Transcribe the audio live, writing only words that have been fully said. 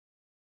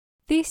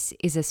This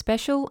is a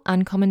special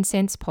Uncommon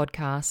Sense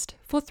podcast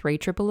for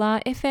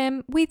 3RRR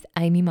FM with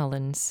Amy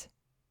Mullins.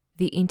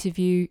 The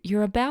interview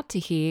you're about to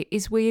hear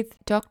is with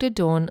Dr.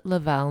 Dawn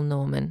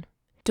Laval-Norman.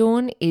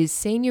 Dawn is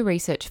Senior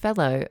Research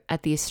Fellow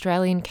at the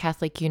Australian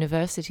Catholic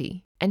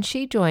University, and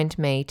she joined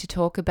me to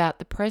talk about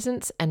the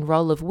presence and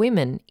role of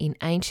women in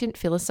ancient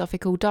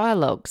philosophical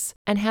dialogues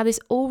and how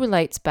this all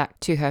relates back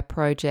to her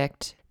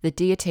project, the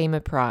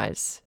Diotima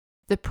Prize.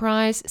 The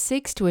prize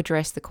seeks to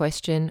address the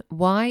question,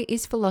 why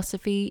is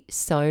philosophy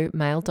so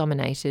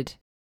male-dominated?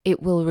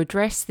 It will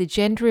redress the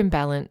gender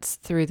imbalance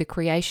through the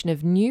creation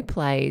of new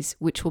plays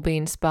which will be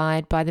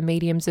inspired by the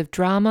mediums of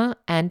drama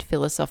and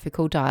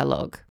philosophical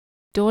dialogue.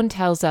 Dawn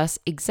tells us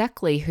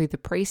exactly who the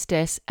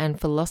priestess and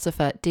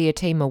philosopher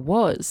Diotima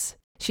was.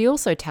 She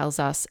also tells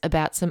us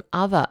about some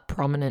other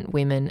prominent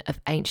women of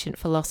ancient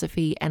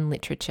philosophy and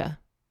literature.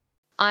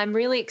 I'm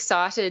really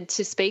excited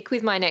to speak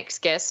with my next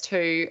guest,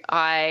 who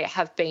I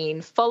have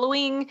been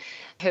following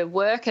her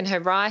work and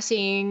her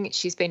writing.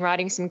 She's been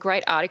writing some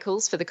great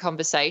articles for The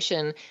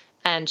Conversation,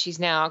 and she's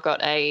now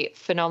got a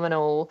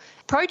phenomenal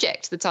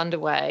project that's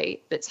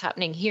underway that's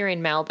happening here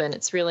in Melbourne.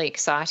 It's really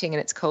exciting,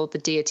 and it's called the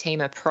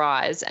Diotima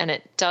Prize, and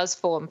it does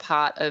form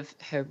part of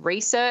her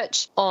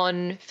research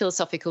on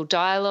philosophical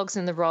dialogues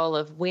and the role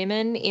of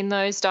women in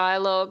those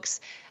dialogues.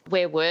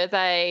 Where were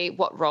they?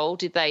 What role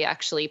did they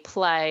actually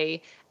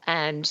play?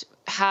 And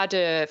how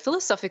do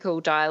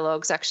philosophical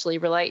dialogues actually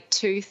relate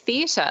to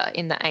theatre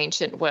in the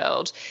ancient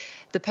world?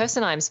 The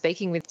person I'm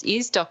speaking with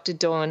is Dr.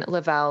 Dawn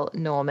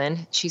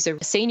Laval-Norman. She's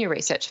a Senior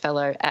Research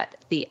Fellow at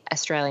the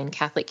Australian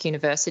Catholic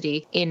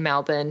University in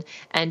Melbourne,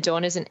 and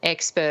Dawn is an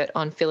expert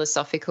on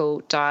philosophical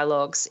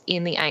dialogues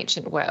in the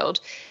ancient world.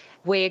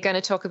 We're going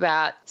to talk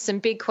about some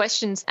big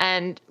questions,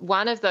 and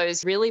one of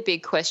those really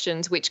big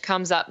questions which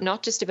comes up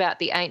not just about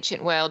the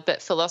ancient world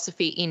but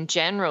philosophy in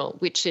general,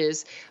 which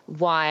is,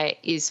 why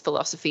is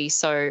philosophy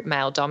so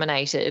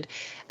male-dominated?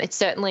 It's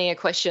certainly a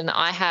question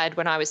I had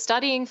when I was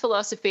studying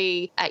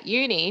philosophy at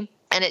uni,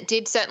 and it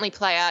did certainly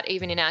play out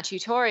even in our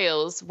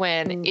tutorials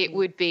when it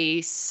would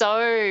be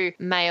so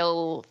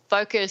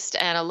male-focused,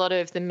 and a lot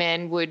of the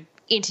men would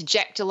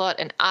interject a lot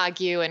and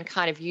argue and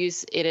kind of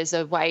use it as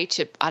a way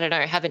to,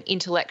 have an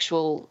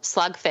intellectual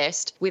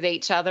slugfest with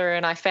each other.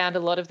 And I found a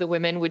lot of the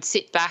women would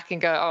sit back and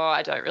go,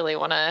 I don't really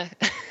want to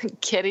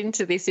get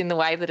into this in the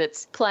way that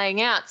it's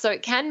playing out. So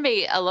it can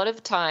be a lot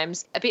of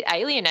times a bit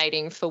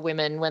alienating for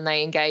women when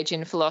they engage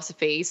in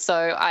philosophy.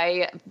 So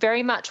I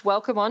very much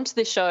welcome onto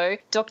the show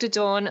Dr.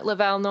 Dawn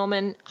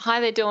Laval-Norman. Hi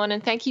there, Dawn,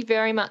 and thank you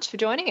very much for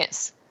joining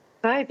us.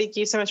 Hi, thank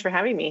you so much for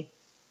having me.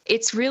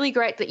 It's really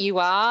great that you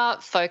are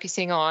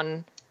focusing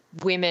on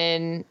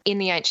women in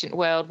the ancient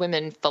world,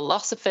 women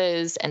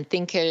philosophers and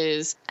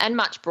thinkers, and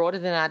much broader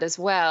than that as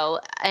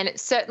well. And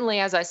it's certainly,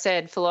 as I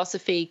said,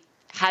 philosophy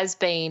has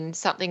been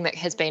something that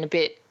has been a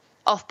bit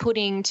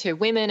off-putting to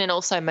women and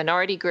also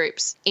minority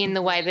groups in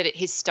the way that it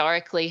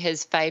historically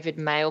has favoured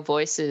male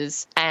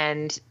voices,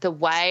 and the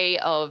way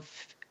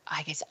of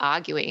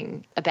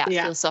arguing about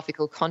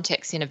philosophical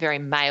context in a very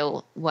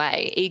male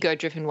way,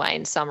 ego-driven way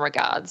in some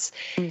regards.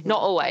 Not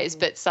always,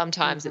 but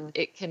sometimes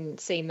it can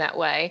seem that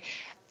way.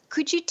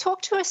 Could you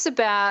talk to us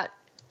about,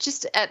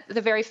 just at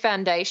the very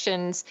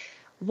foundations,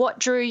 what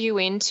drew you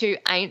into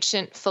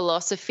ancient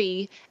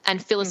philosophy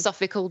and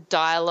philosophical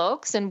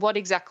dialogues and what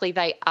exactly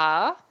they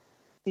are?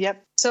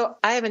 Yep. So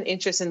I have an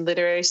interest in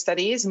literary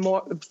studies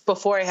more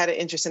before I had an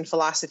interest in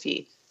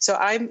philosophy. So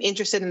I'm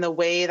interested in the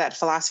way that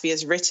philosophy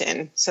is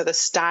written, so the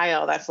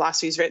style that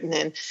philosophy is written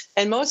in.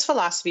 And most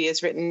philosophy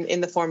is written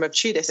in the form of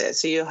treatises.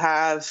 So you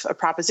have a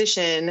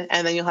proposition,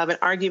 and then you'll have an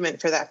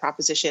argument for that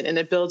proposition, and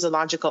it builds a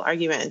logical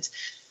argument.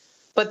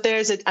 But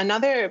there's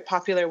another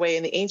popular way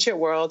in the ancient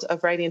world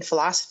of writing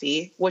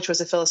philosophy, which was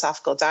a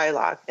philosophical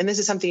dialogue. And this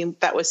is something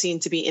that was seen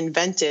to be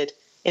invented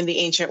in the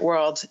ancient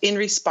world in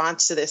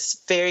response to this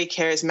very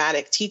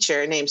charismatic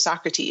teacher named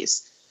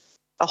Socrates.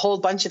 A whole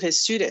bunch of his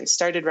students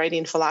started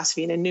writing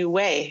philosophy in a new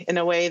way, in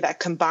a way that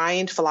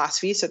combined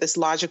philosophy, so this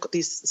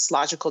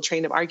logical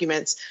train of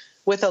arguments,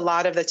 with a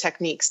lot of the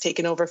techniques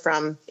taken over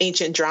from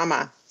ancient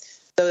drama.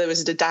 So there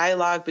was a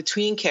dialogue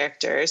between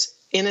characters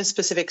in a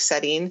specific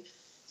setting,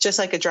 just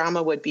like a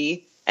drama would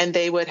be, and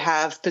they would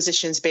have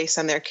positions based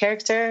on their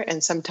character,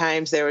 and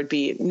sometimes there would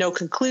be no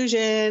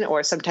conclusion,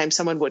 or sometimes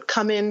someone would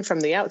come in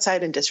from the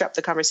outside and disrupt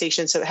the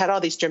conversation. So it had all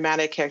these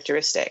dramatic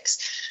characteristics.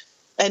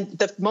 And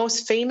the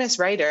most famous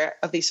writer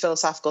of these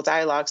philosophical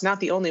dialogues, not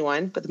the only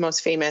one, but the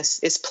most famous,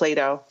 is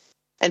Plato.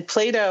 And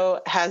Plato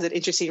has an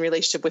interesting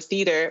relationship with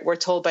theater. We're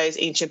told by his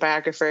ancient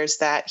biographers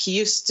that he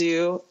used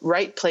to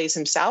write plays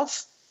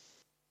himself,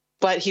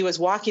 but he was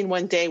walking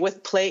one day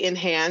with play in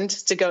hand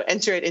to go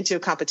enter it into a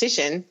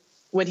competition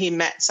when he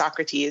met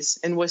Socrates,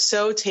 and was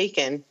so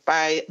taken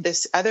by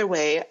this other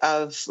way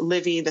of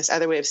living, this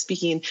other way of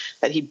speaking,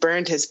 that he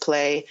burned his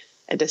play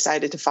and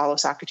decided to follow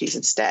Socrates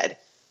instead.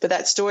 But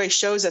that story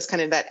shows us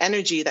kind of that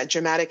energy, that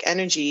dramatic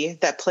energy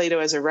that Plato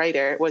as a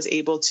writer was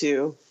able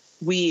to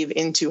weave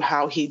into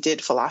how he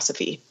did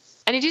philosophy.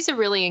 And it is a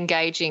really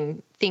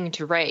engaging thing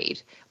to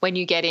read when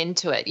you get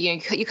into it.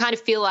 You kind of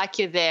feel like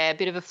you're there, a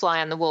bit of a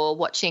fly on the wall,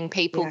 watching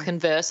people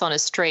converse on a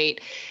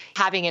street,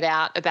 having it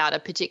out about a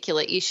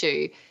particular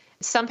issue.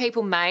 Some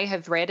people may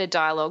have read a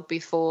dialogue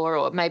before,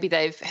 or maybe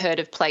they've heard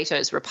of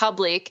Plato's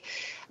Republic.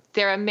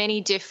 There are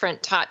many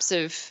different types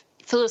of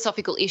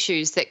philosophical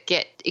issues that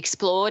get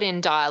explored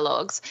in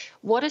dialogues.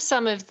 What are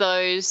some of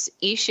those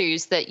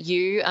issues that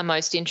you are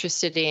most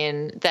interested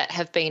in that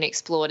have been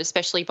explored,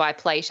 especially by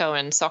Plato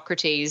and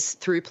Socrates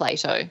through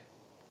Plato?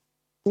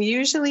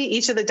 Usually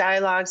each of the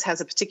dialogues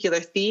has a particular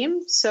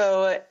theme.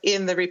 So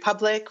in the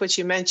Republic, which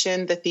you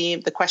mentioned,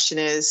 the question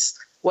is,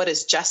 what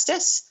is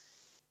justice?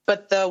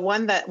 But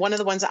one of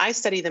the ones I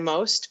study the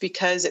most,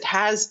 because it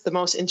has the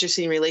most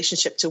interesting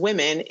relationship to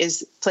women,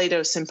 is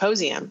Plato's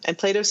Symposium. And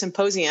Plato's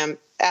Symposium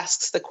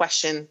asks the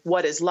question,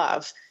 what is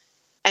love?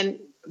 And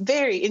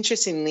very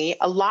interestingly,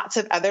 lots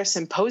of other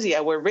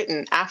symposia were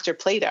written after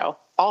Plato,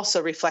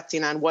 also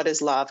reflecting on what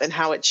is love and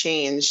how it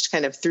changed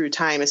kind of through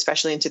time,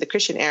 especially into the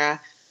Christian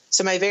era.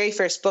 So my very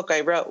first book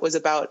I wrote was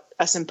about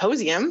a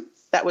symposium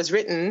that was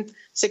written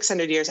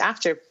 600 years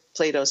after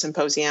Plato's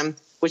Symposium,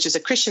 which is a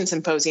Christian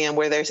symposium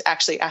where they're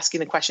actually asking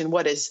the question,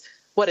 what is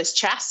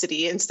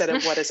chastity, instead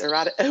of what is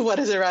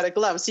erotic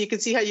love. So you can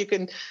see how you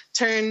can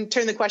turn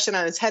the question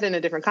on its head in a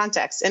different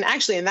context. And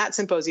actually in that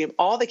symposium,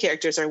 all the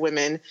characters are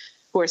women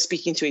who are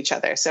speaking to each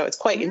other. So it's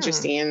quite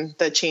interesting,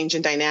 the change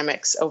in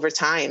dynamics over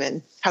time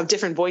and how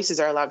different voices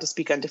are allowed to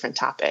speak on different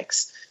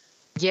topics.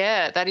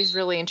 Yeah, that is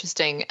really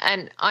interesting.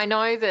 And I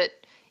know that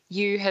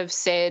you have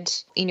said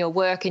in your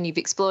work, and you've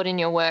explored in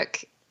your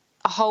work,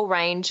 a whole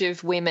range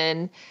of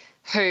women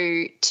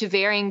who to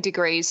varying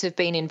degrees have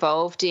been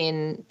involved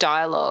in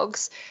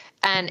dialogues.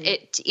 And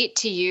it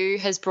to you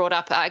has brought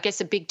up, I guess,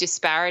 a big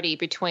disparity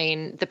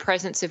between the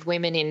presence of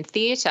women in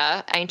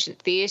theatre, ancient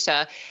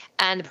theatre,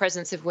 and the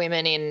presence of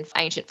women in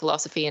ancient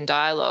philosophy and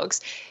dialogues.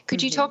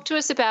 Could you talk to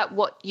us about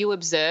what you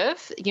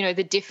observe,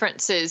 the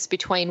differences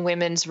between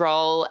women's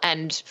role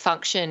and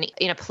function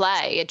in a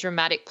play, a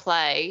dramatic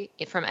play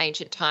from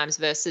ancient times,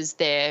 versus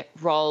their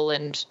role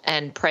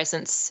and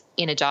presence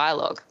in a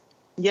dialogue?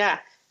 Yeah.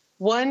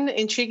 One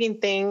intriguing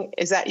thing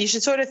is that you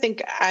should sort of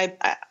think,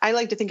 I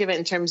like to think of it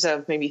in terms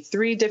of maybe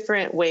three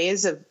different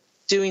ways of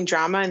doing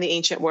drama in the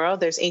ancient world.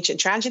 There's ancient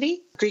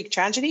tragedy, Greek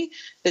tragedy,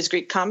 there's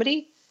Greek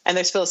comedy, and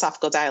there's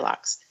philosophical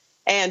dialogues.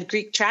 And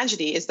Greek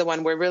tragedy is the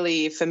one we're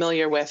really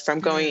familiar with from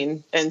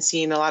going and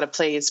seeing a lot of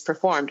plays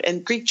performed.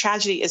 And Greek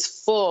tragedy is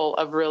full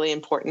of really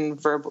important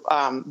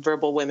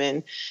verbal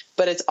women,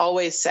 but it's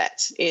always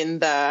set in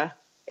the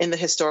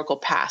historical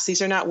past.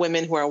 These are not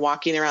women who are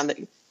walking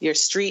around your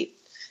street.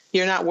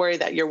 You're not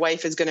worried that your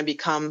wife is going to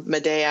become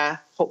Medea,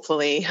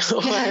 hopefully,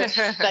 or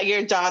that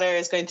your daughter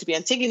is going to be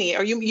Antigone,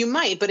 or you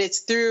might, but it's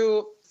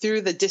through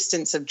the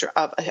distance of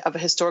a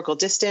historical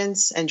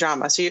distance and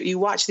drama. So you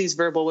watch these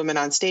verbal women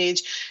on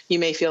stage, you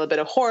may feel a bit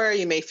of horror,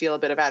 you may feel a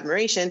bit of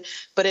admiration,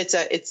 but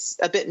it's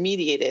a bit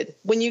mediated.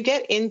 When you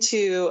get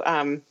into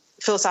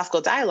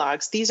philosophical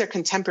dialogues, these are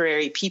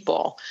contemporary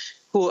people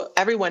who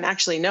everyone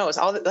actually knows.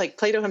 Like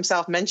Plato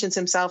himself mentions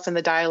himself in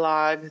the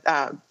dialogue.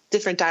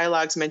 Different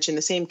dialogues mention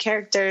the same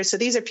characters. So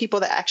these are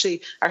people that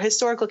actually are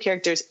historical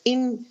characters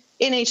in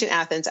ancient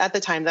Athens at the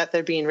time that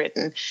they're being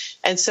written.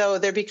 And so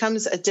there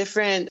becomes a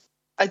different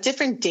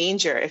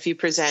danger if you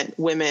present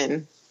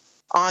women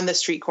on the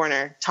street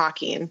corner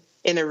talking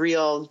in a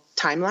real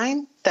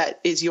timeline that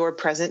is your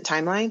present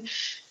timeline,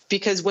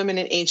 because women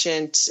in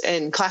ancient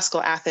and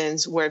classical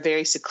Athens were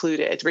very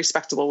secluded,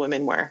 respectable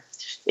women were.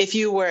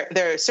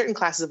 There are certain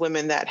classes of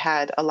women that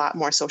had a lot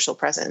more social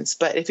presence,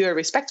 but if you were a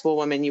respectable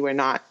woman, you were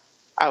not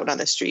out on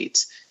the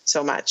streets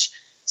so much.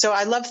 So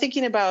I love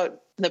thinking about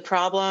the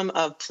problem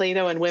of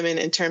Plato and women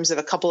in terms of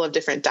a couple of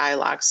different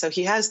dialogues. So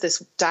he has this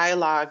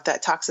dialogue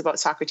that talks about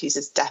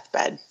Socrates'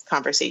 deathbed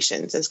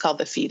conversations. It's called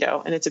the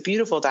Phaedo, and it's a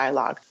beautiful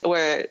dialogue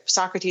where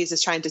Socrates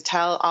is trying to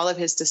tell all of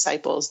his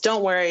disciples,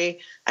 don't worry,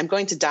 I'm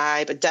going to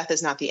die, but death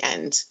is not the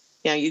end.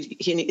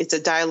 It's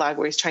a dialogue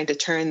where he's trying to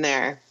turn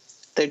their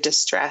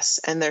distress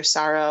and their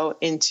sorrow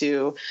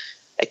into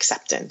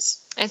acceptance.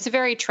 It's a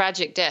very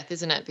tragic death,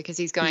 isn't it? Because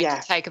he's going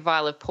to take a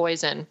vial of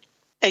poison.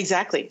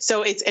 Exactly.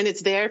 So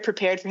it's there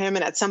prepared for him.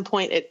 And at some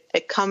point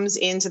it comes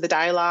into the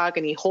dialogue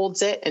and he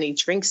holds it and he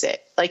drinks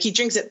it. Like he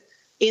drinks it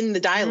in the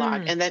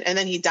dialogue and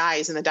then he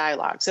dies in the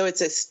dialogue. So it's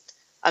this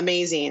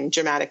amazing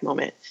dramatic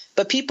moment.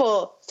 But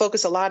people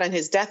focus a lot on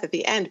his death at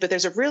the end. But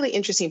there's a really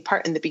interesting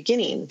part in the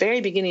beginning,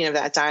 very beginning of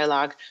that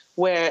dialogue,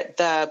 where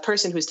the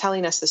person who's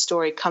telling us the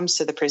story comes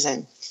to the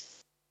prison.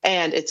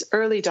 And it's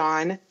early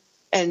dawn.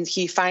 And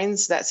he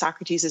finds that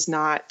Socrates is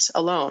not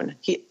alone.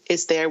 He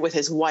is there with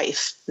his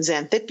wife,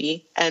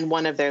 Xanthippe, and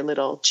one of their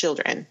little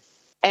children.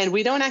 And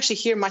we don't actually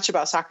hear much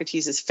about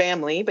Socrates'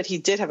 family, but he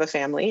did have a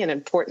family. And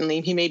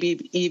importantly, he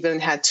maybe even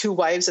had two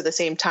wives at the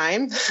same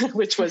time,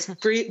 which was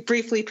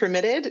briefly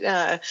permitted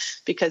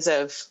because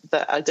of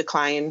the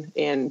decline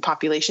in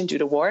population due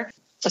to war.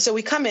 So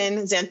we come in,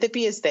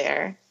 Xanthippe is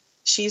there,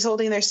 she's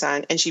holding their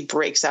son and she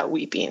breaks out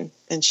weeping.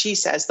 And she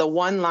says the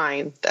one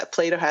line that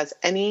Plato has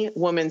any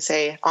woman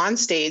say on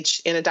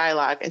stage in a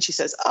dialogue. And she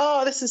says,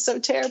 "Oh, this is so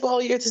terrible.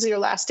 This is your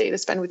last day to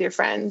spend with your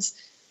friends."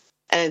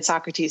 And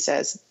Socrates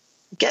says,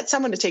 "Get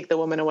someone to take the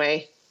woman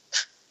away."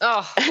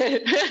 Oh.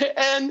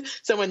 And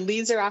someone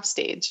leads her off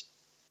stage.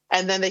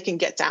 And then they can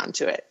get down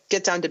to it,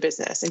 get down to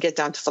business and get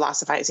down to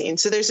philosophizing.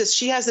 So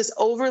she has this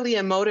overly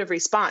emotive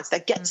response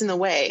that gets in the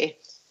way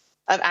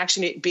of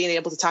actually being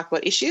able to talk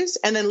about issues.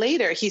 And then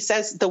later he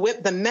says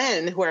the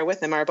men who are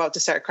with him are about to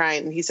start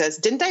crying. And he says,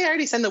 "Didn't I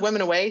already send the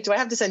women away? Do I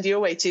have to send you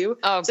away too?"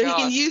 Oh, so gosh.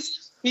 He can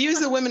use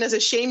the women as a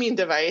shaming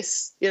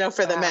device,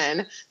 for the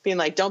men, being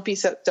like, don't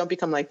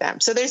become like them.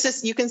 So there's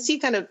this, you can see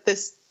kind of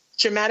this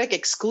dramatic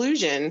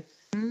exclusion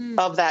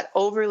of that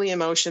overly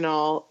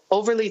emotional,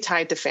 overly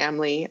tied to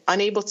family,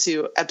 unable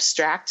to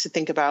abstract, to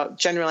think about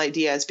general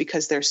ideas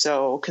because they're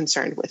so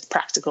concerned with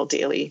practical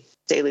daily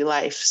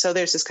life. So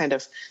there's this kind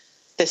of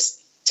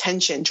this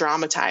tension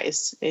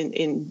dramatized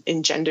in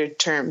gendered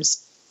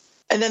terms.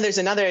 And then there's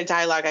another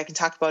dialogue I can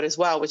talk about as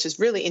well, which is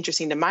really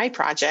interesting to my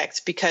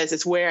project because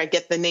it's where I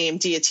get the name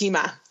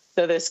Diotima.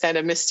 So this kind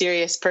of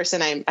mysterious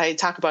person I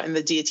talk about in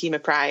the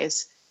Diotima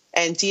Prize.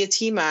 And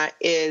Diotima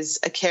is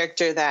a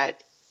character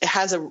that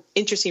has an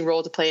interesting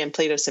role to play in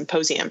Plato's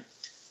Symposium,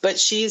 but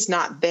she's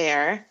not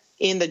there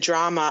in the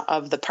drama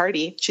of the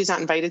party. She's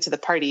not invited to the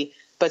party,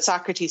 but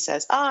Socrates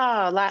says,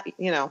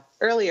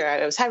 earlier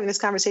I was having this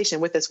conversation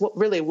with this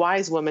really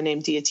wise woman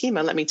named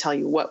Diotima. Let me tell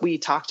you what we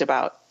talked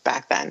about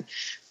back then.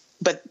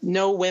 But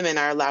no women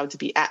are allowed to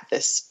be at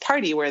this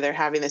party where they're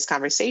having this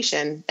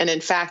conversation. And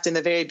in fact, in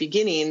the very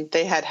beginning,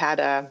 they had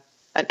an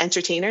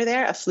entertainer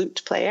there, a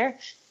flute player,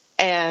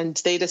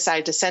 and they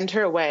decide to send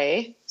her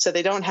away. So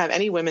they don't have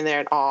any women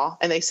there at all.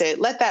 And they say,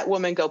 let that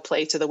woman go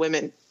play to the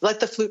women. Let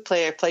the flute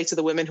player play to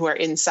the women who are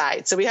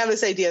inside. So we have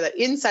this idea that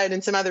inside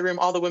in some other room,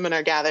 all the women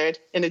are gathered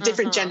in a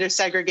different gender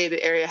segregated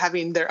area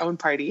having their own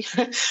party.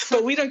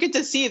 But we don't get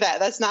to see that.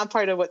 That's not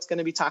part of what's going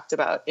to be talked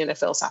about in a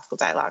philosophical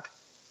dialogue.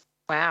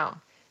 Wow.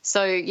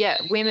 So,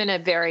 women are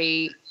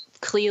very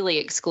clearly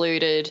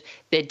excluded.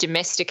 They're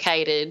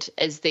domesticated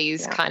as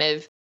these kind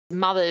of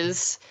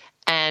mothers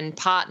and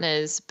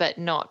partners, but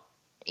not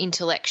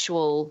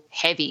intellectual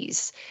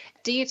heavies.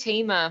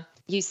 Diotima,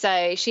 you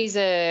say she's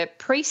a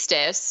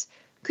priestess.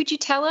 Could you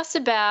tell us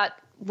about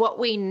what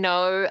we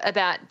know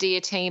about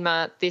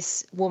Diotima,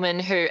 this woman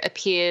who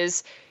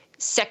appears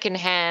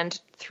secondhand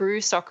through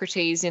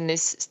Socrates in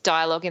this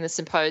dialogue in the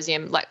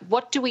Symposium? Like,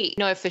 what do we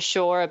know for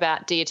sure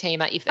about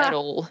Diotima, if at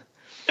all?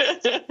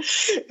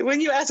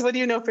 When you ask, what do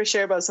you know for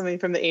sure about something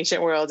from the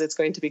ancient world, it's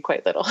going to be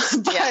quite little.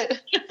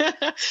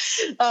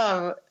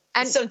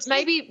 And so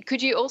maybe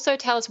could you also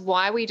tell us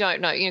why we don't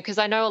know? Because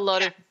I know a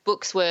lot of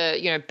books were,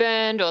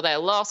 burned or they're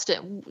lost.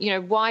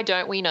 Why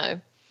don't we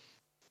know?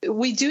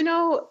 We do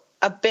know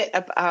a bit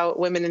about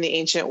women in the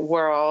ancient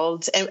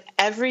world, and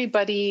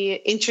everybody,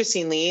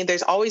 interestingly,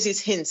 there's always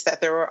these hints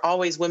that there were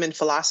always women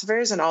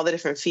philosophers in all the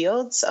different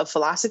fields of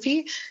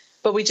philosophy,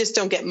 but we just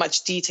don't get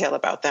much detail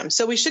about them.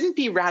 So we shouldn't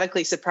be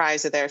radically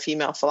surprised that there are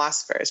female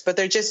philosophers, but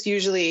they're just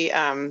usually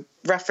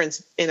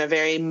referenced in a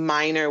very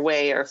minor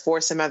way or for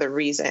some other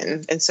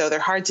reason. And so they're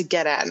hard to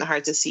get at and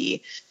hard to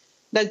see.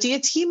 Now,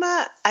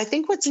 Diotima, I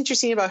think what's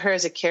interesting about her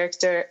as a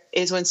character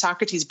is when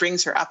Socrates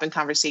brings her up in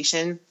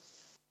conversation,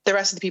 the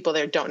rest of the people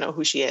there don't know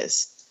who she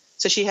is.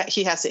 So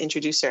he has to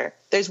introduce her.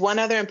 There's one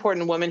other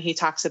important woman he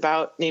talks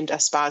about named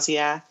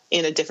Aspasia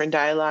in a different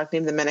dialogue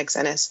named the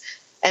Menexenus.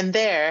 And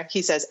there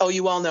he says, oh,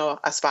 you all know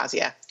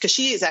Aspasia, because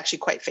she is actually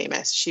quite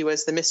famous. She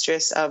was the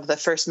mistress of the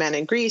first man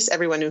in Greece.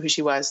 Everyone knew who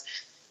she was.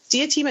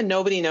 Diotima,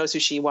 nobody knows who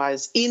she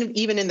was,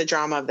 even in the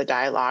drama of the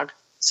dialogue.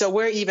 So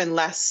we're even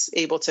less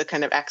able to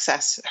kind of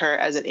access her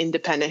as an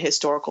independent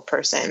historical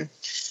person.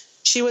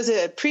 She was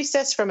a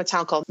priestess from a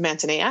town called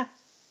Mantinea.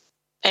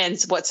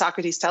 And what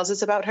Socrates tells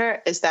us about her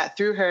is that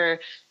through her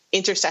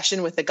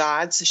intercession with the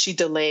gods, she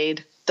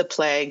delayed the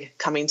plague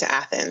coming to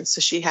Athens. So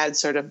she had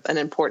sort of an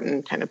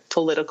important kind of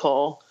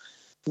political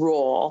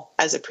role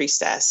as a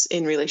priestess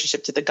in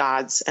relationship to the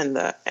gods and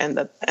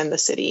the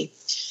city.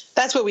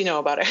 That's what we know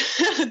about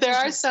her. There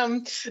are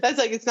some,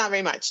 it's not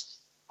very much.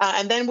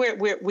 And then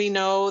we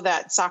know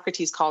that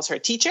Socrates calls her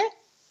teacher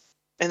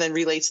and then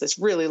relates this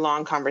really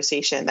long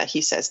conversation that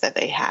he says that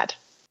they had.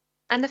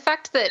 And the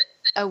fact that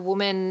a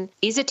woman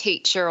is a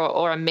teacher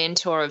or a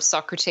mentor of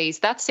Socrates,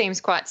 that seems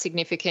quite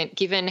significant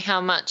given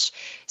how much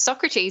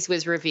Socrates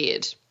was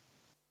revered.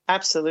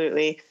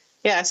 Absolutely.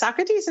 Yeah,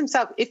 Socrates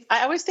himself,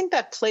 I always think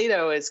that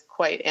Plato is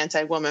quite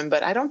anti-woman,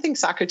 but I don't think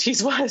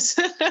Socrates was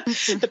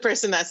the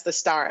person that's the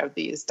star of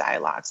these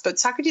dialogues. But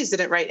Socrates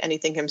didn't write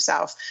anything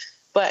himself.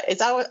 But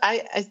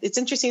it's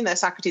interesting that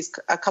Socrates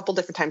a couple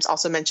different times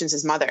also mentions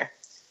his mother.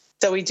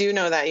 So we do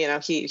know that,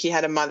 he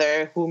had a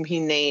mother whom he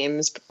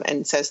names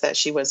and says that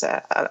she was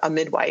a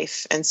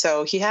midwife. And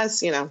so he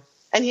has,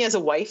 and he has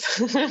a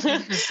wife,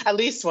 at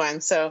least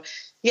one. So,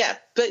 yeah,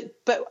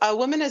 but a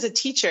woman as a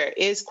teacher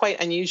is quite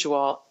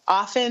unusual.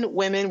 Often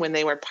women, when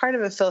they were part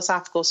of a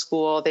philosophical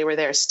school, they were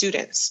there as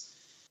students.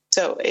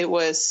 So it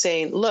was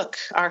saying, look,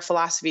 our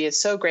philosophy is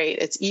so great,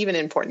 it's even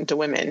important to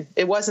women.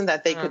 It wasn't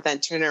that they could then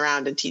turn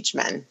around and teach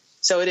men.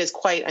 So it is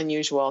quite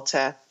unusual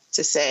to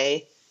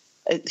say,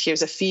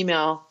 here's a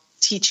female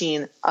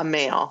teaching a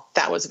male.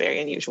 That was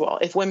very unusual.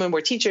 If women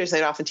were teachers,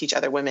 they'd often teach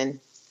other women.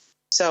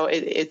 So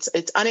it's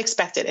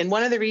unexpected. And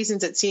one of the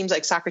reasons it seems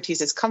like Socrates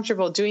is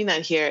comfortable doing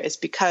that here is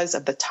because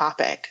of the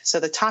topic.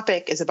 So the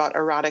topic is about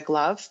erotic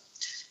love.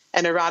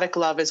 And erotic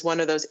love is one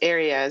of those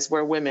areas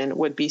where women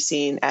would be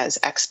seen as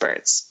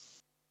experts.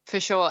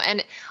 For sure.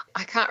 And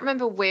I can't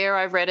remember where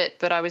I read it,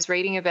 but I was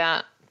reading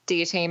about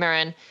Diotima,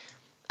 and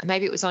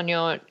maybe it was on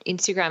your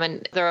Instagram,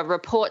 and there are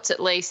reports at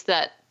least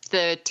that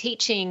the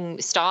teaching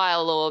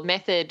style or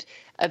method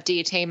of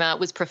Diotima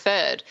was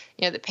preferred.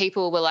 That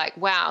people were like,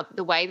 wow,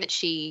 the way that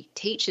she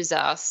teaches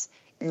us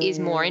is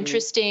more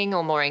interesting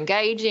or more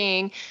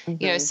engaging.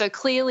 So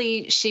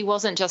clearly she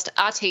wasn't just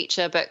a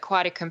teacher, but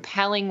quite a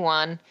compelling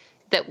one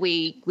that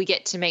we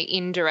get to meet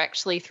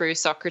indirectly through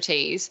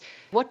Socrates.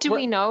 What do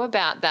we know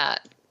about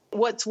that?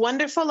 What's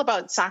wonderful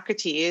about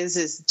Socrates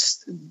is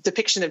just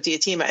depiction of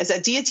Diotima is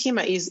that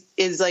Diotima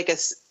is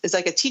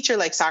like a teacher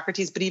like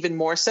Socrates, but even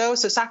more so.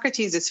 So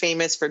Socrates is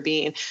famous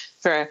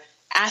for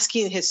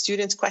asking his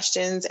students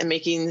questions and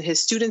making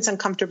his students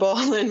uncomfortable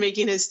and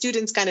making his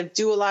students kind of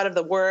do a lot of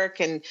the work.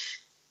 And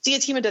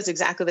Diotima does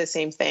exactly the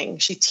same thing.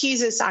 She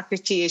teases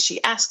Socrates.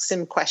 She asks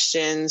him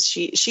questions.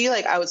 She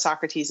like out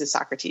Socrates as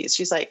Socrates.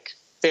 She's like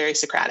very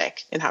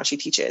Socratic in how she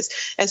teaches.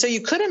 And so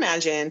you could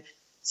imagine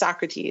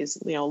Socrates,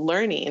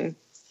 learning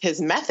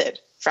his method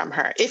from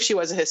her if she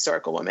was a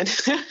historical woman,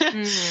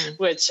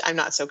 which I'm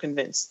not so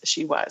convinced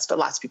she was, but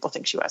lots of people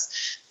think she was.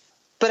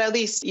 But at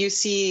least you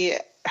see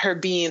her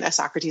being a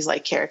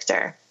Socrates-like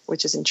character,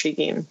 which is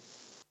intriguing.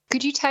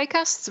 Could you take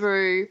us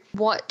through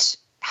what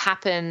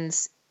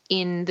happens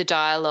in the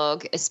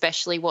dialogue,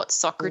 especially what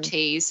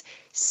Socrates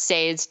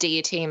says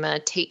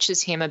Diotima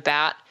teaches him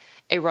about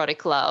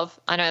erotic love?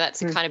 I know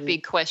that's a kind of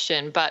big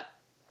question, but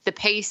the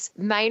piece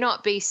may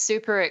not be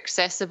super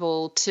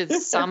accessible to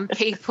some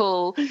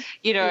people,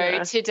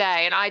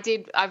 today. And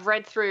I've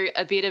read through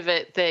a bit of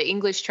it, the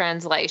English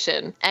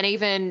translation. And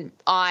even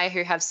I,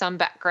 who have some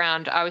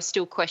background, I was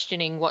still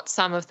questioning what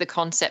some of the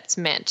concepts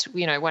meant,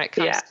 when it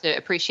comes to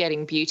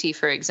appreciating beauty,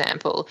 for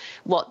example,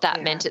 what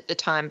that meant at the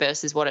time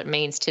versus what it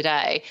means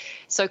today.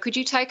 So could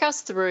you take us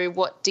through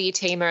what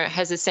Diotima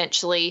has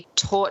essentially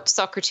taught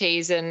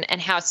Socrates and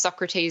how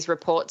Socrates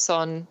reports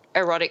on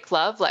erotic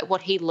love, like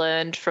what he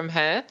learned from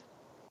her?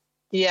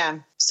 Yeah.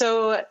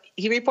 So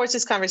he reports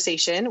this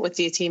conversation with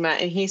Diotima,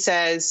 and he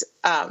says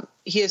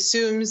he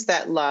assumes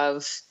that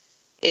love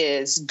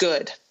is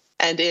good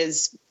and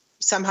is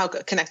somehow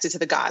connected to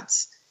the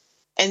gods.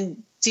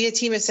 And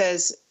Diotima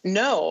says,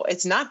 no,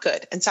 it's not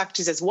good. And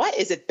Socrates says, what?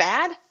 Is it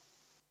bad?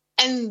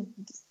 And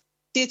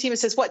Diotima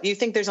says, what? Do you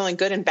think there's only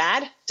good and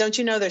bad? Don't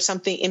you know there's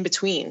something in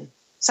between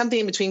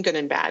good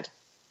and bad,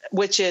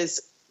 which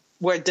is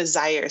where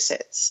desire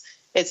sits.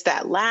 It's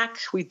that lack.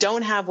 We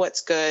don't have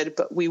what's good,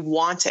 but we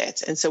want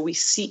it. And so we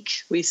seek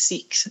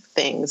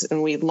things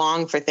and we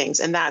long for things.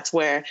 And that's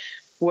where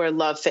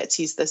love fits.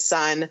 He's the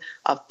son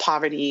of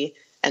poverty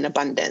and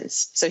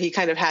abundance. So he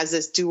kind of has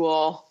this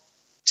dual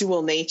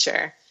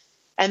nature.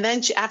 And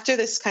then after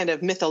this kind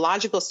of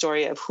mythological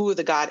story of who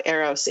the god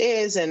Eros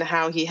is and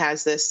how he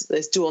has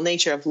this dual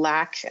nature of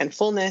lack and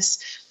fullness,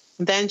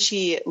 then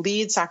she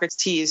leads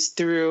Socrates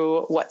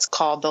through what's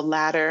called the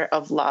ladder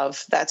of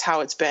love. That's how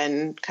it's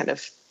been kind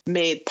of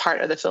made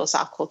part of the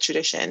philosophical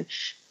tradition.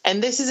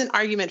 And this is an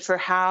argument for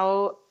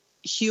how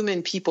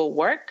human people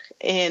work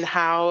and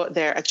how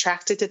they're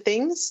attracted to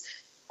things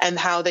and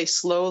how they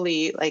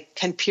slowly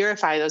can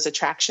purify those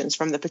attractions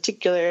from the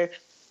particular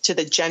to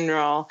the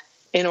general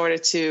in order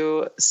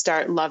to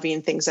start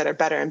loving things that are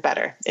better and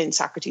better in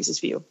Socrates'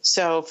 view.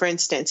 So for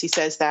instance, he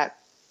says that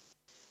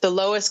the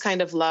lowest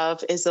kind of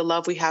love is the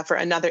love we have for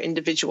another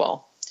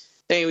individual.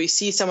 We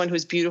see someone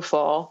who's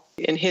beautiful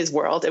in his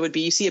world. It would be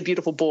you see a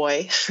beautiful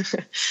boy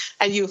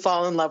and you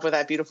fall in love with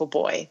that beautiful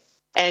boy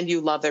and you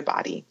love their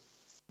body.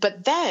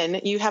 But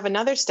then you have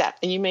another step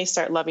and you may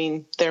start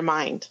loving their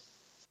mind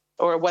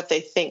or what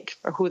they think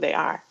or who they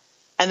are.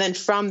 And then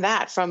from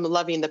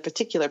loving the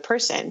particular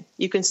person,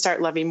 you can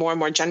start loving more and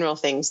more general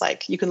things.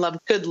 Like you can love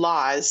good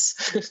laws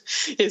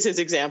is his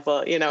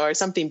example, or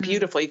something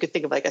beautiful. You could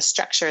think of like a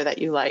structure that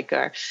you like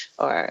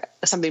or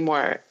something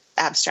more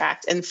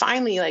abstract. And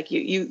finally,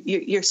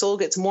 your soul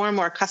gets more and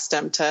more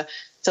accustomed to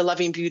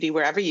loving beauty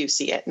wherever you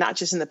see it, not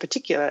just in the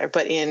particular,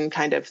 but in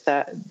kind of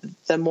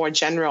the more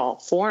general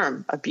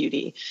form of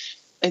beauty,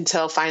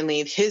 until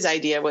finally his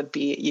idea would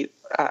be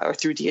or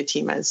through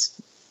Diotima's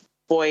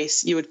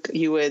voice,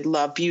 you would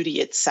love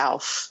beauty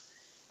itself,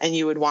 and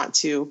you would want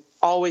to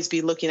always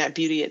be looking at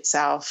beauty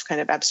itself,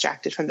 kind of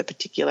abstracted from the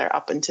particular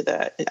up into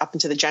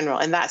the general.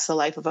 And that's the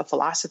life of a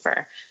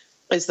philosopher.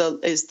 Is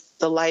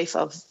the life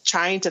of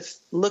trying to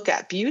look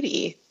at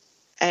beauty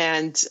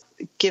and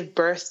give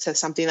birth to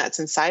something that's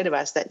inside of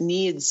us that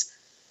needs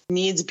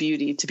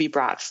beauty to be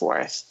brought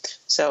forth.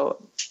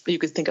 So you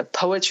could think of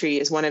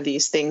poetry as one of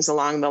these things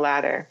along the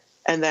ladder.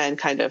 And then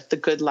kind of the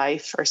good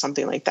life or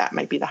something like that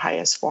might be the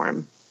highest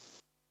form.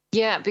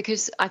 Yeah,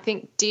 because I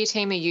think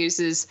Diotima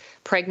uses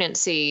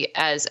pregnancy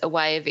as a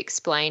way of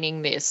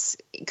explaining this.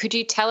 Could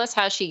you tell us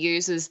how she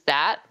uses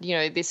that,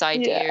 this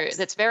idea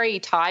that's very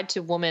tied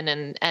to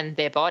women and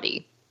their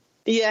body?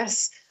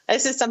 Yes,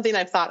 this is something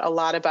I've thought a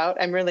lot about.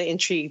 I'm really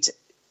intrigued.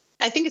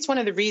 I think it's one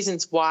of the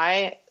reasons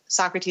why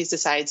Socrates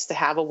decides to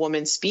have a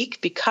woman speak,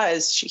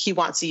 because he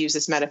wants to use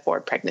this metaphor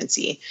of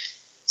pregnancy.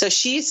 So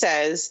she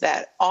says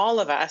that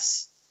all of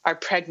us are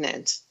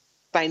pregnant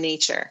by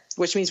nature,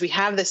 which means we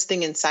have this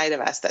thing inside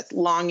of us that's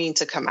longing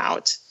to come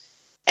out.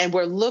 And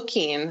we're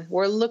looking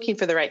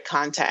for the right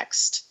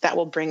context that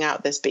will bring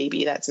out this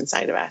baby that's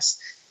inside of us.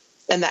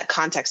 And that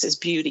context is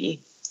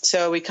beauty.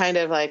 So we kind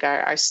of like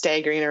are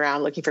staggering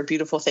around looking for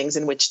beautiful things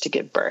in which to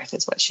give birth,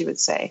 is what she would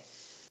say.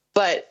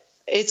 But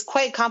it's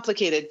quite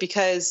complicated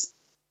because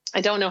I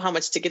don't know how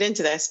much to get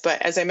into this,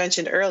 but as I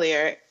mentioned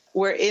earlier,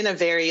 we're in a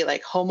very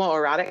like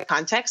homoerotic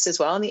context as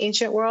well in the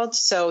ancient world.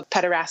 So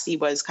pederasty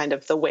was kind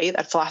of the way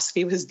that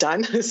philosophy was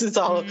done. This is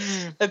all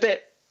a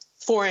bit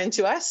foreign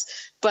to us.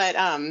 But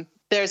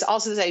there's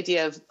also this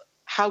idea of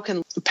how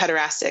can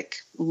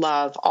pederastic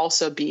love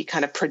also be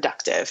kind of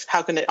productive?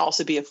 How can it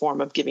also be a form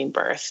of giving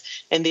birth?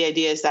 And the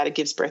idea is that it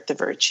gives birth to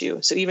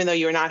virtue. So even though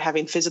you're not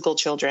having physical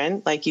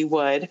children like you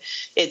would,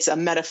 it's a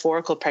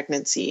metaphorical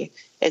pregnancy.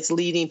 It's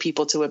leading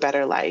people to a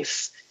better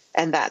life.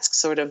 And that's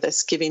sort of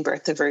this giving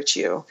birth to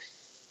virtue.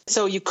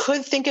 So you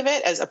could think of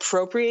it as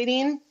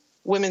appropriating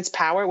women's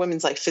power,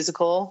 women's like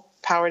physical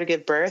power to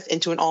give birth,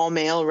 into an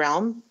all-male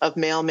realm of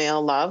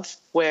male-male love,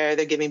 where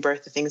they're giving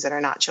birth to things that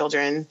are not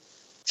children,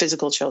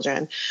 physical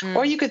children.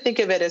 Or you could think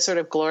of it as sort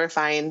of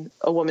glorifying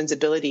a woman's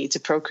ability to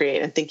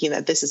procreate and thinking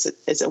that this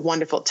is a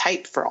wonderful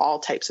type for all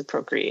types of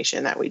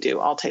procreation that we do,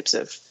 all types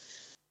of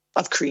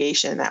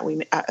creation that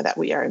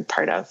we are in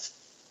part of.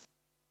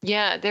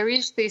 Yeah, there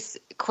is this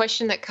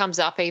question that comes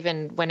up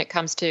even when it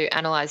comes to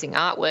analysing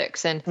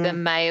artworks, and the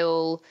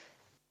male,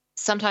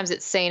 sometimes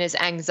it's seen as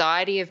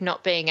anxiety of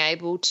not being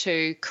able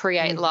to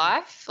create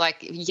life. Like,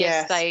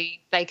 yes,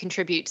 they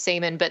contribute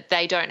semen, but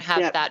they don't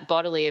have that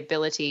bodily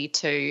ability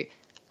to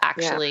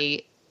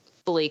actually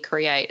fully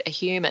create a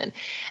human.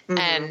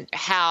 And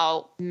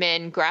how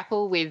men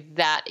grapple with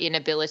that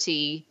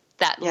inability,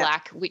 that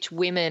lack, which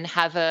women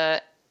have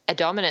a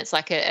dominance,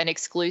 like an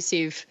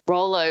exclusive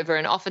rollover.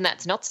 And often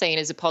that's not seen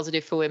as a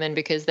positive for women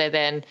because they're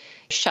then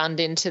shunned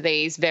into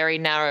these very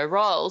narrow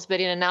roles. But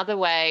in another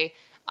way,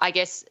 I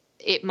guess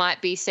it might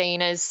be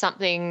seen as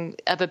something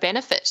of a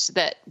benefit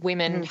that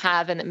women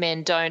have and that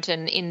men don't.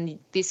 And in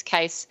this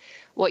case,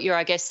 what you're,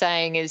 I guess,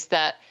 saying is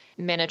that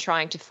men are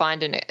trying to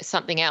find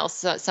something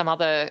else, some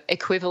other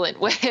equivalent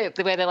where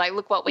they're like,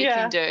 look what we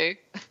can do.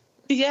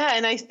 Yeah,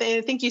 and I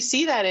think you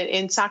see that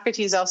in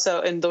Socrates also,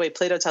 in the way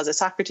Plato tells us,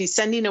 Socrates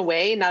sending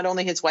away not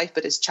only his wife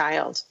but his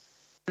child,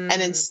 and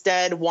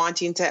instead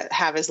wanting to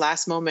have his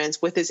last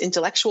moments with his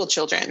intellectual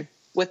children,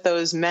 with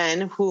those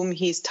men whom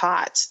he's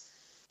taught,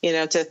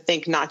 to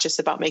think not just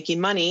about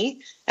making money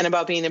and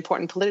about being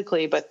important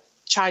politically, but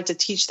tried to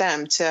teach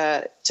them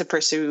to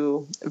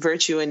pursue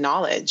virtue and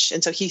knowledge.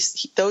 And so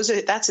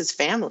that's his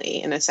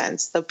family in a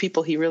sense, the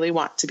people he really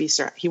wants to be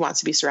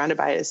surrounded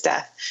by at his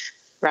death,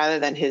 rather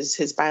than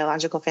his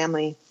biological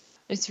family.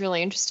 It's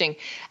really interesting.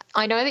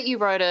 I know that you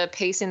wrote a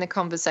piece in The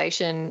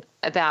Conversation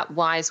about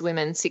wise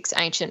women, 6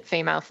 ancient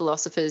female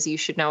philosophers you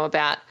should know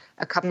about,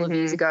 a couple of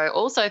years ago,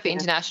 also for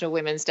International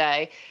Women's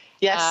Day,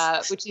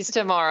 which is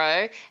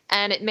tomorrow.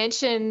 And it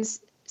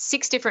mentions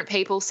 6 different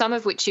people, some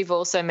of which you've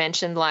also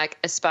mentioned,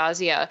 like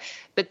Aspasia.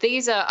 But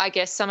these are, I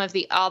guess, some of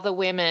the other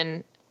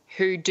women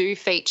who do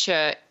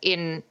feature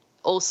in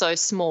also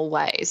small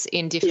ways,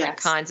 in different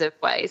kinds of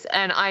ways.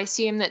 And I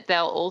assume that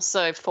they'll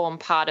also form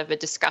part of a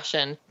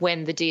discussion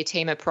when the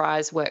Diotima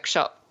Prize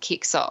workshop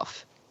kicks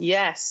off.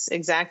 Yes,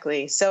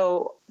 exactly.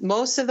 So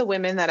most of the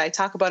women that I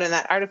talk about in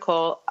that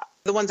article,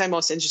 the ones I'm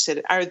most interested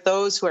in are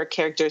those who are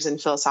characters in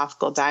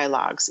philosophical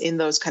dialogues in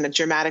those kind of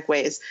dramatic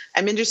ways.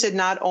 I'm interested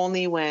not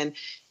only when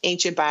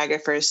ancient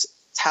biographers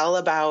tell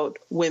about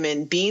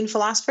women being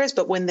philosophers,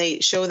 but when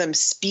they show them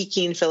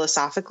speaking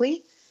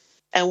philosophically.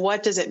 And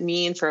what does it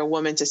mean for a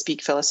woman to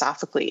speak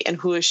philosophically? And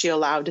who is she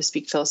allowed to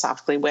speak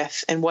philosophically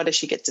with? And what does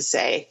she get to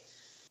say?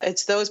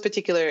 It's those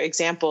particular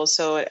examples.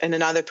 So, and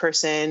another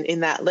person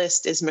in that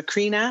list is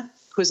Macrina,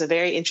 who's a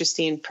very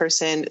interesting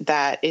person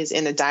that is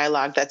in a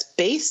dialogue that's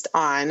based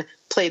on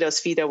Plato's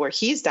Phaedo, where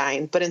he's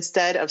dying. But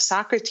instead of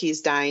Socrates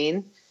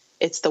dying,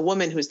 it's the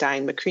woman who's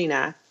dying,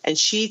 Macrina. And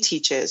she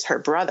teaches her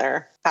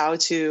brother how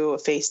to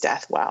face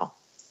death well,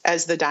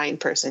 as the dying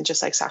person,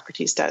 just like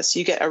Socrates does. So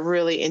you get a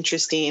really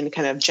interesting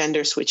kind of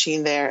gender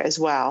switching there as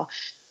well,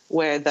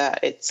 where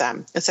it's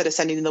instead of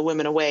sending the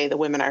women away, the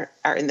women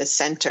are in the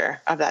center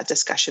of that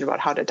discussion about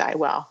how to die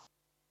well.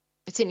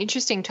 It's an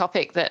interesting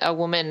topic that a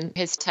woman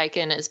has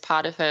taken as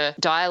part of her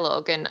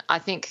dialogue. And I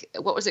think,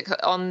 what was it,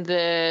 on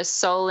the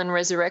soul and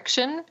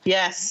resurrection?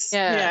 Yes.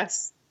 Yeah.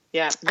 Yes.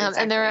 Yeah.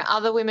 Exactly. And there are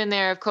other women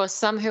there, of course,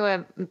 some who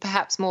are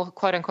perhaps more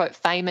quote unquote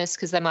famous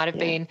because they might have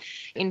been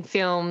in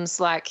films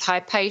like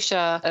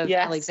Hypatia of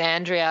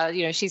Alexandria.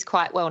 You know, she's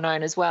quite well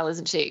known as well,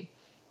 isn't she?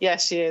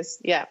 Yes, she is.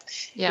 Yeah.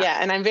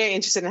 And I'm very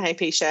interested in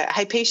Hypatia.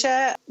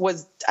 Hypatia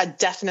was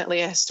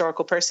definitely a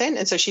historical person,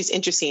 and so she's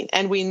interesting.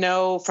 And we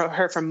know from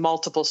her from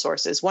multiple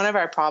sources. One of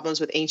our problems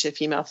with ancient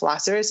female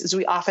philosophers is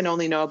we often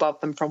only know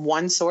about them from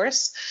one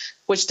source,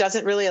 which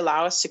doesn't really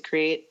allow us to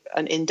create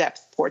an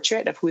in-depth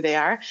portrait of who they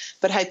are.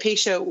 But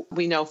Hypatia,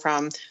 we know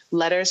from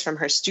letters from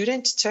her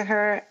student to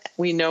her.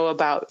 We know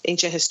about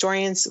ancient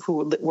historians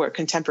who were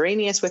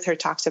contemporaneous with her,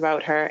 talks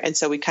about her. And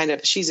so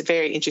she's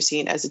very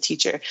interesting as a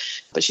teacher,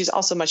 but she's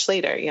also much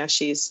later. You know,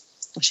 she's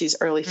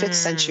early 5th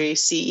century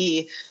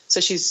CE. So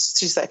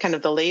she's like kind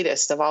of the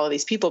latest of all of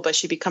these people, but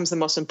she becomes the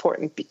most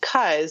important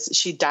because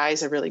she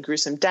dies a really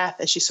gruesome death.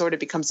 And she sort of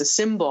becomes a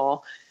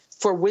symbol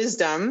for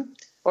wisdom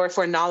or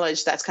for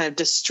knowledge that's kind of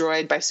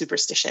destroyed by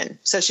superstition.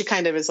 So she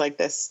kind of is like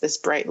this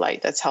bright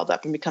light that's held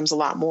up and becomes a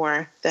lot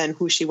more than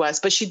who she was.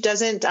 But she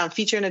doesn't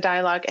feature in a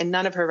dialogue, and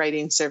none of her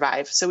writings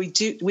survive. So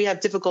we have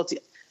difficulty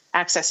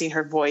accessing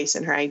her voice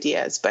and her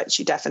ideas, but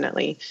she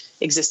definitely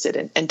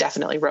existed and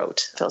definitely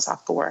wrote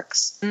philosophical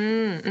works.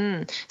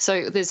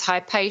 So there's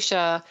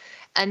Hypatia,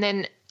 and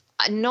then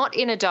not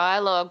in a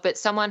dialogue, but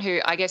someone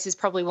who I guess is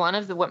probably one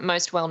of the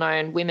most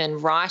well-known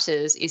women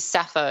writers is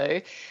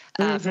Sappho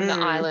from the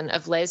island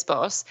of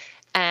Lesbos.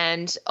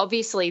 And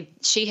obviously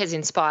she has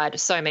inspired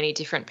so many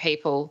different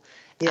people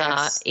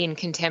in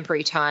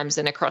contemporary times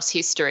and across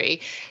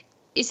history.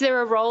 Is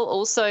there a role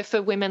also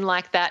for women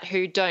like that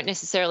who don't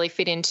necessarily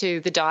fit into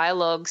the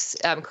dialogues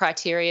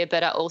criteria,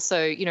 but are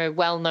also, you know,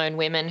 well-known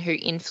women who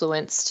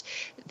influenced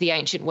the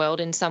ancient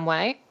world in some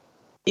way?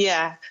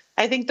 Yeah,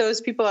 I think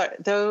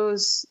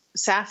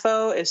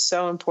Sappho is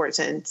so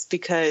important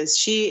because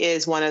she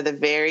is one of the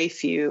very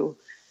few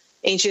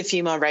ancient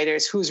female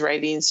writers whose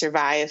writings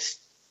survive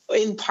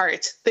in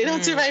part. They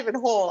don't survive in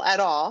whole at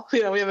all.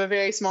 You know, we have a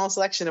very small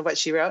selection of what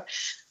she wrote,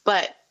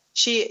 but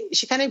she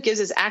kind of gives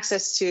us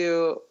access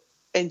to,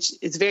 and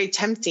it's very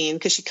tempting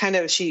because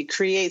she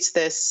creates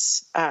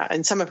this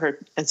in some of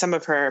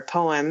her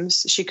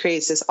poems. She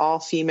creates this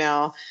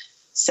all-female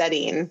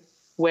setting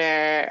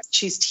where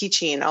she's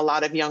teaching a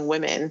lot of young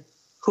women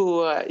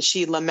who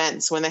she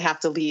laments when they have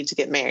to leave to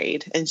get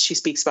married. And she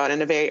speaks about it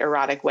in a very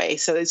erotic way.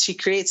 So she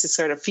creates this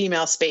sort of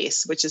female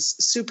space, which is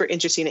super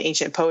interesting in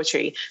ancient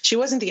poetry. She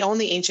wasn't the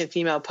only ancient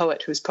female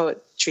poet whose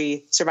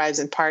poetry survives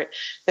in part.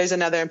 There's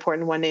another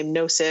important one named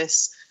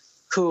Gnosis,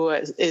 who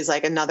is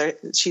like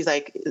she's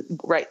like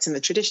writes in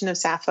the tradition of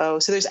Sappho.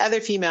 So there's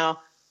other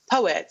female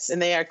poets,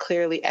 and they are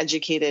clearly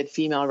educated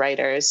female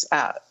writers,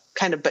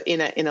 kind of, but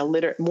in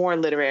a more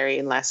literary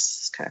and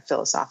less kind of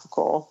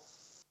philosophical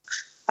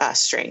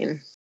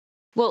strain.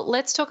 Well,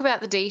 let's talk about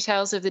the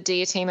details of the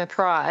Diotima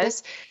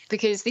Prize,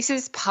 because this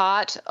is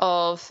part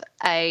of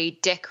a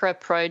DECRA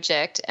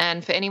project.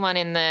 And for anyone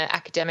in the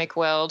academic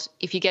world,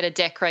 if you get a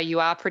DECRA, you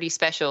are pretty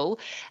special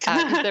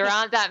because there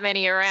aren't that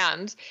many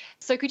around.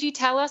 So could you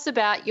tell us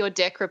about your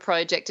DECRA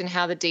project and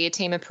how the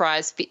Diotima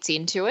Prize fits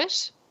into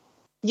it?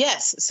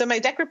 Yes. So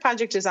my DECRA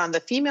project is on the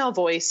female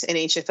voice in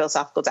ancient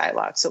philosophical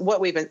dialogue. So what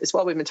we've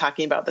been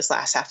talking about this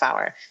last half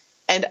hour.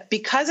 And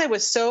because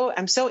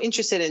I'm so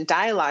interested in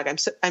dialogue,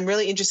 I'm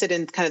really interested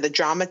in kind of the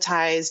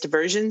dramatized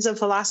versions of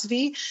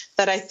philosophy,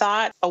 that I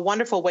thought a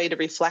wonderful way to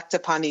reflect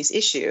upon these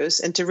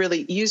issues and to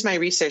really use my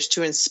research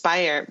to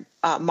inspire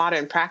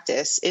modern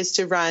practice is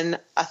to run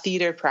a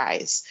theater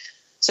prize.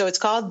 So it's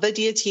called the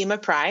Diotima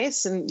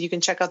Prize, and you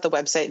can check out the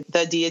website,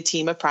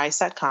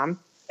 thediotimaprize.com.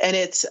 And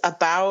it's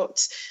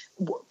about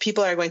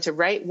people are going to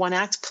write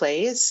one-act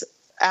plays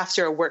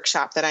after a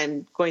workshop that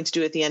I'm going to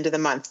do at the end of the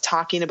month,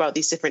 talking about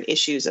these different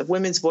issues of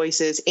women's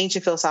voices,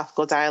 ancient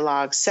philosophical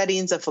dialogue,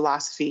 settings of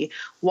philosophy,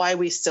 why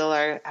we still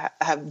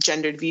have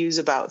gendered views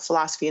about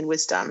philosophy and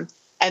wisdom.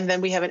 And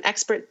then we have an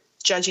expert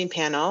judging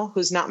panel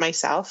who's not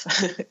myself,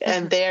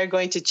 and they're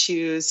going to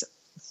choose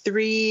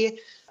 3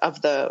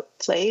 of the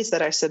plays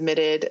that are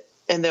submitted,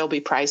 and there'll be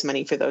prize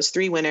money for those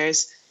 3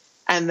 winners.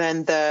 And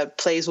then the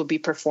plays will be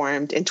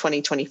performed in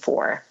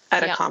 2024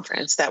 at a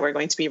conference that we're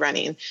going to be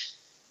running.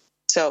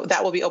 So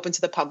that will be open to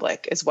the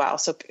public as well.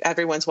 So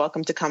everyone's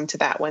welcome to come to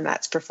that when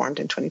that's performed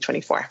in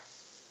 2024.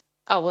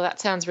 Oh, well, that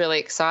sounds really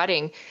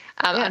exciting.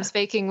 I'm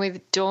speaking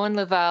with Dawn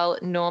Laval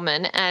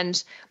Norman,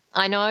 and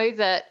I know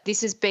that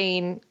this has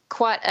been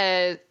quite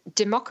a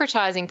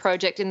democratizing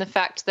project in the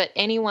fact that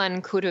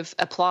anyone could have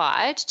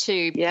applied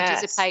to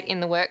participate in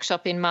the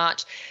workshop in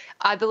March.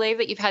 I believe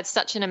that you've had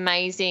such an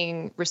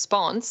amazing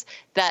response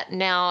that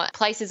now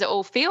places are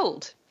all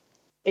filled.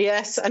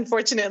 Yes,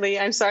 unfortunately.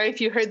 I'm sorry if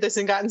you heard this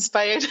and got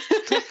inspired.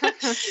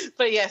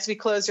 But yes, we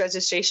closed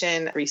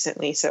registration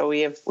recently. So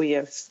we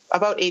have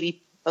about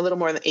 80, a little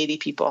more than 80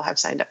 people have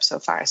signed up so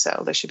far.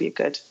 So there should be a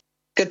good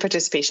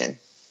participation.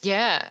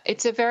 Yeah,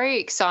 it's a very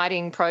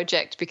exciting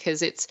project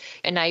because it's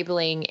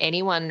enabling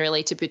anyone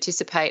really to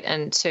participate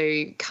and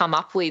to come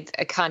up with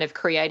a kind of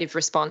creative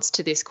response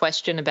to this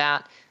question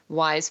about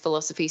why is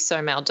philosophy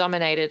so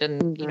male-dominated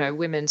and, you know,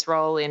 women's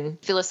role in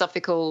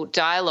philosophical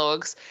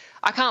dialogues.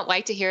 I can't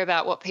wait to hear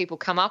about what people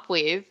come up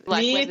with.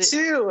 Like Me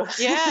too.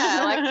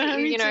 Yeah, like,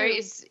 you know,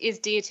 is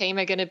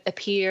Diotima going to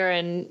appear,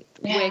 and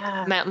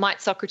where might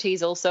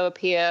Socrates also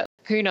appear?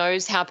 Who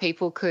knows how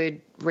people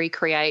could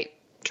recreate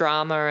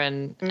drama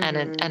and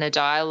a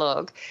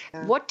dialogue.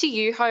 Yeah. What do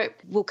you hope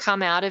will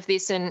come out of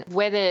this, and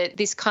whether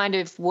this kind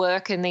of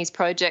work and these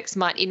projects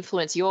might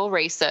influence your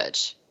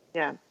research?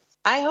 Yeah,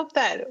 I hope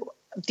that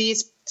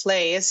these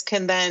plays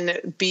can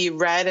then be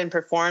read and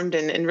performed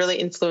and really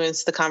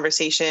influence the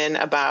conversation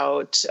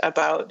about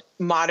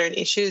modern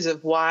issues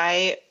of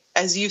why,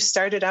 as you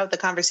started out the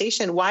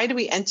conversation, why do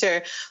we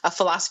enter a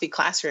philosophy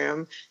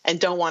classroom and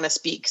don't want to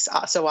speak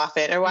so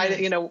often? Or why,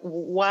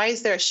 why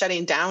is there a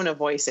shutting down of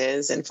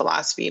voices in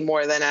philosophy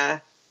more than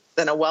a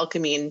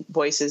welcoming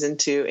voices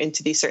into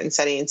these certain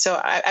settings? So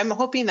I'm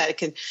hoping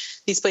that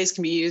these plays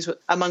can be used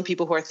among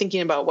people who are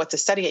thinking about what to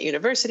study at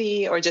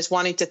university, or just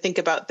wanting to think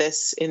about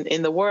this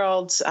in the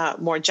world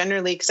more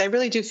generally, because I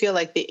really do feel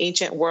like the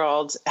ancient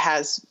world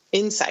has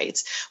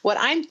insights. What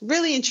I'm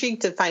really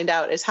intrigued to find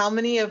out is how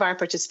many of our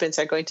participants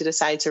are going to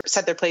decide to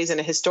set their plays in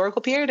a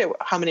historical period, or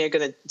how many are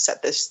going to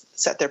set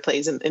their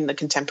plays in the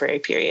contemporary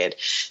period,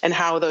 and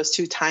how those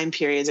two time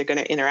periods are going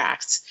to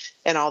interact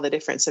in all the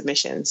different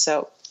submissions.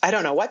 So I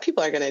don't know what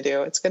people are going to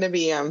do. It's going to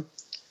be an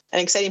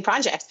exciting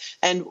project.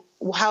 And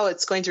how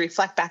it's going to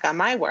reflect back on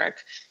my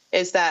work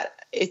is that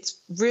it's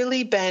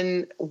really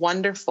been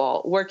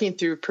wonderful working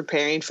through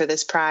preparing for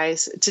this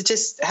prize to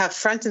just have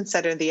front and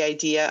center the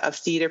idea of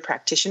theater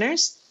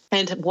practitioners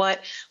and what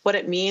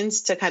it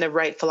means to kind of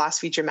write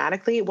philosophy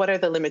dramatically. What are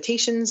the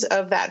limitations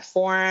of that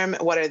form?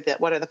 What are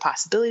the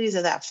possibilities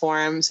of that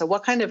form? So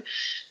what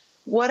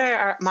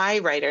are my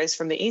writers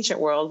from the ancient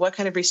world? What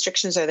kind of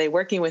restrictions are they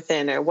working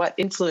within, or what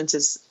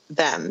influences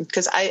them?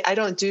 Because I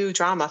don't do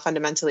drama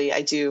fundamentally.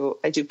 I do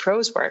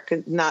prose work,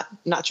 not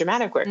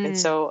dramatic work. And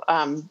so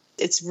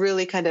it's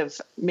really kind of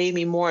made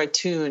me more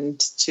attuned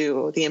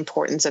to the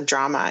importance of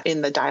drama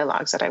in the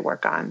dialogues that I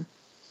work on.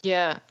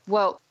 Yeah.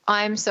 Well,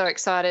 I'm so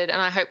excited,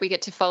 and I hope we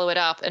get to follow it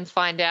up and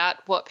find out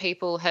what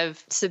people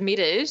have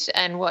submitted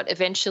and what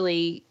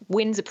eventually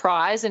wins a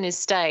prize and is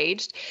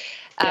staged.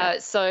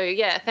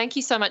 Yeah. Thank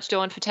you so much,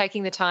 Dawn, for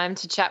taking the time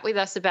to chat with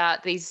us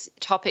about these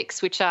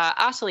topics, which are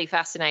utterly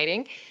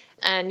fascinating.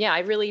 And I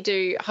really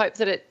do hope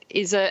that it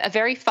is a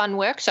very fun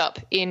workshop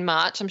in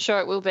March. I'm sure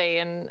it will be,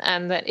 and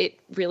that it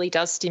really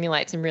does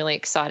stimulate some really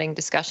exciting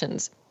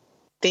discussions.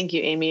 Thank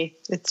you, Amy.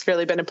 It's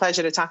really been a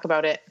pleasure to talk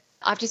about it.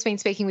 I've just been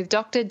speaking with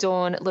Dr.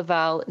 Dawn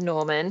Laval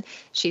Norman.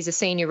 She's a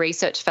senior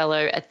research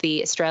fellow at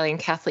the Australian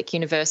Catholic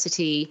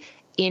University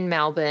in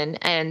Melbourne.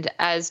 And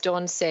as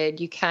Dawn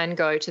said, you can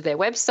go to their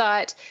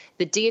website,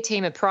 the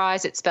Diotima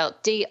Prize. It's spelled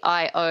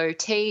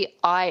DIOTIMA,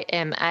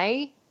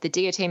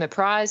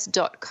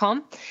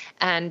 thediotimaprize.com.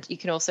 And you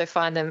can also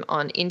find them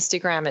on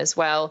Instagram as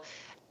well.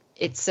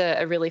 It's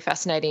a really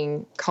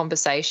fascinating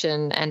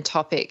conversation and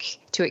topic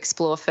to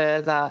explore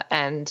further,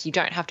 and you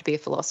don't have to be a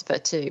philosopher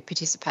to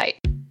participate.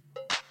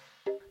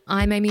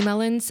 I'm Amy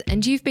Mullins,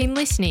 and you've been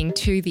listening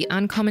to the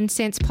Uncommon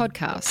Sense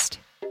podcast.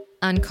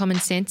 Uncommon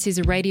Sense is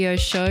a radio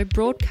show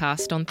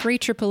broadcast on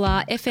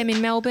 3RRR FM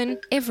in Melbourne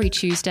every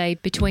Tuesday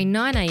between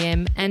 9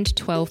 a.m. and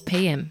 12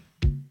 p.m.